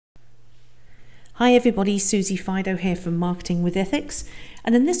Hi everybody, Susie Fido here from Marketing with Ethics,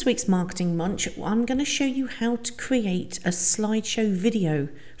 and in this week's Marketing Munch I'm going to show you how to create a slideshow video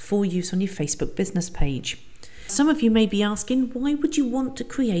for use on your Facebook business page. Some of you may be asking, why would you want to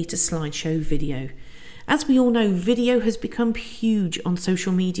create a slideshow video? As we all know, video has become huge on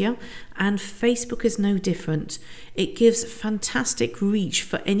social media, and Facebook is no different. It gives fantastic reach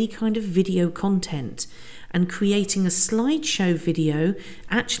for any kind of video content. And creating a slideshow video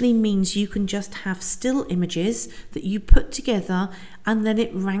actually means you can just have still images that you put together and then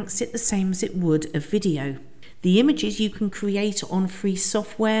it ranks it the same as it would a video. The images you can create on free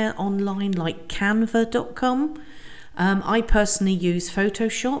software online like canva.com. I personally use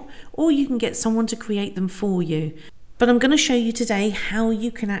Photoshop, or you can get someone to create them for you. But I'm going to show you today how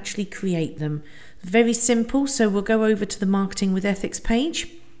you can actually create them. Very simple, so we'll go over to the Marketing with Ethics page.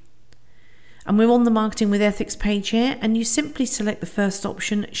 And we're on the Marketing with Ethics page here, and you simply select the first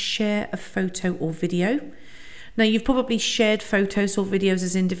option, share a photo or video. Now, you've probably shared photos or videos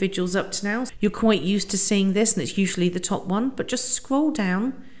as individuals up to now. You're quite used to seeing this, and it's usually the top one, but just scroll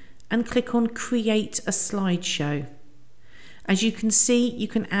down and click on Create a Slideshow. As you can see, you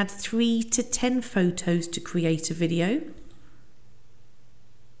can add 3 to 10 photos to create a video.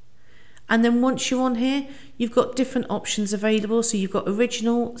 And then once you're on here, you've got different options available. So you've got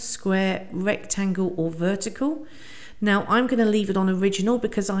original, square, rectangle, or vertical. Now I'm going to leave it on original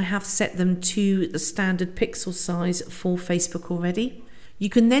because I have set them to the standard pixel size for Facebook already. You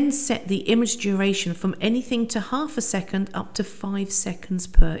can then set the image duration from anything to half a second up to 5 seconds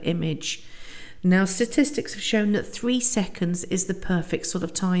per image. Now, statistics have shown that 3 seconds is the perfect sort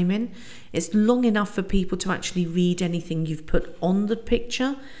of timing. It's long enough for people to actually read anything you've put on the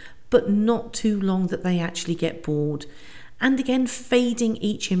picture, but not too long that they actually get bored. And again, fading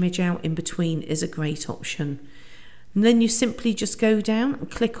each image out in between is a great option. And then you simply just go down and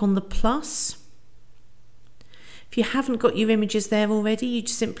click on the plus. If you haven't got your images there already, you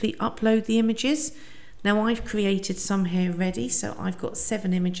just simply upload the images. Now I've created some here ready, so I've got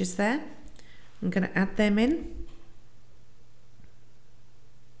 7 images there. I'm going to add them in.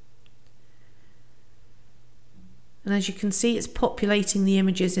 And as you can see, it's populating the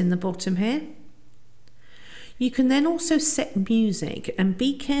images in the bottom here. You can then also set music, and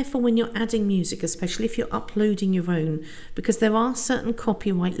be careful when you're adding music, especially if you're uploading your own, because there are certain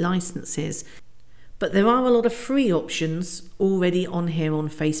copyright licenses. But there are a lot of free options already on here on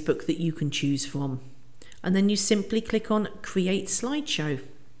Facebook that you can choose from. And then you simply click on Create Slideshow.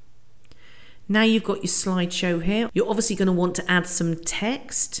 Now you've got your slideshow here. You're obviously going to want to add some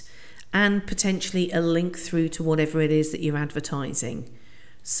text and potentially a link through to whatever it is that you're advertising.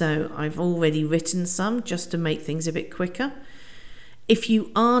 So I've already written some just to make things a bit quicker. If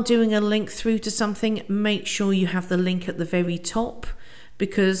you are doing a link through to something, make sure you have the link at the very top,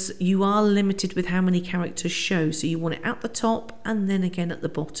 because you are limited with how many characters show. So you want it at the top and then again at the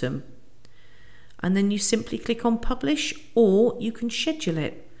bottom. And then you simply click on Publish, or you can schedule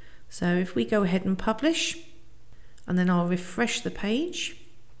it. So if we go ahead and publish, and then I'll refresh the page.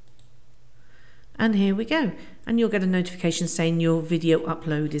 And here we go. And you'll get a notification saying your video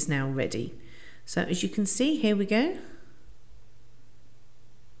upload is now ready. So as you can see, here we go.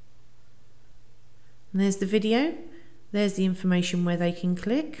 And there's the video. There's the information where they can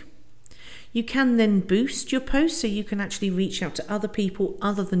click. You can then boost your post, so you can actually reach out to other people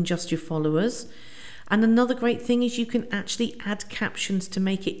other than just your followers. And another great thing is you can actually add captions to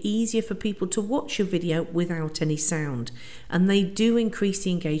make it easier for people to watch your video without any sound. And they do increase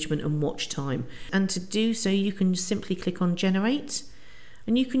the engagement and watch time. And to do so, you can simply click on Generate,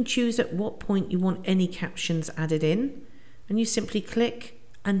 and you can choose at what point you want any captions added in. And you simply click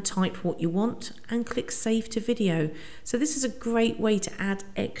and type what you want and click Save to Video. So this is a great way to add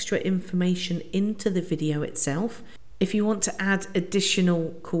extra information into the video itself if you want to add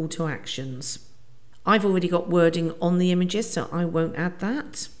additional call to actions. I've already got wording on the images, so I won't add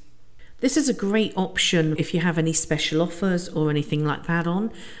that. This is a great option if you have any special offers or anything like that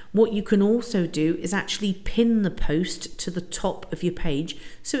on. What you can also do is actually pin the post to the top of your page,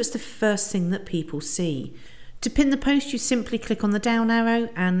 so it's the first thing that people see. To pin the post, you simply click on the down arrow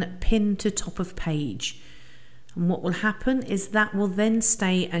and pin to top of page. And what will happen is that will then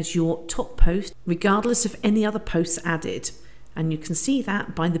stay as your top post, regardless of any other posts added. And you can see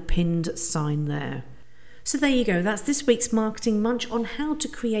that by the pinned sign there. So there you go, that's this week's Marketing Munch on how to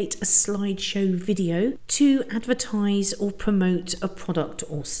create a slideshow video to advertise or promote a product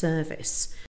or service.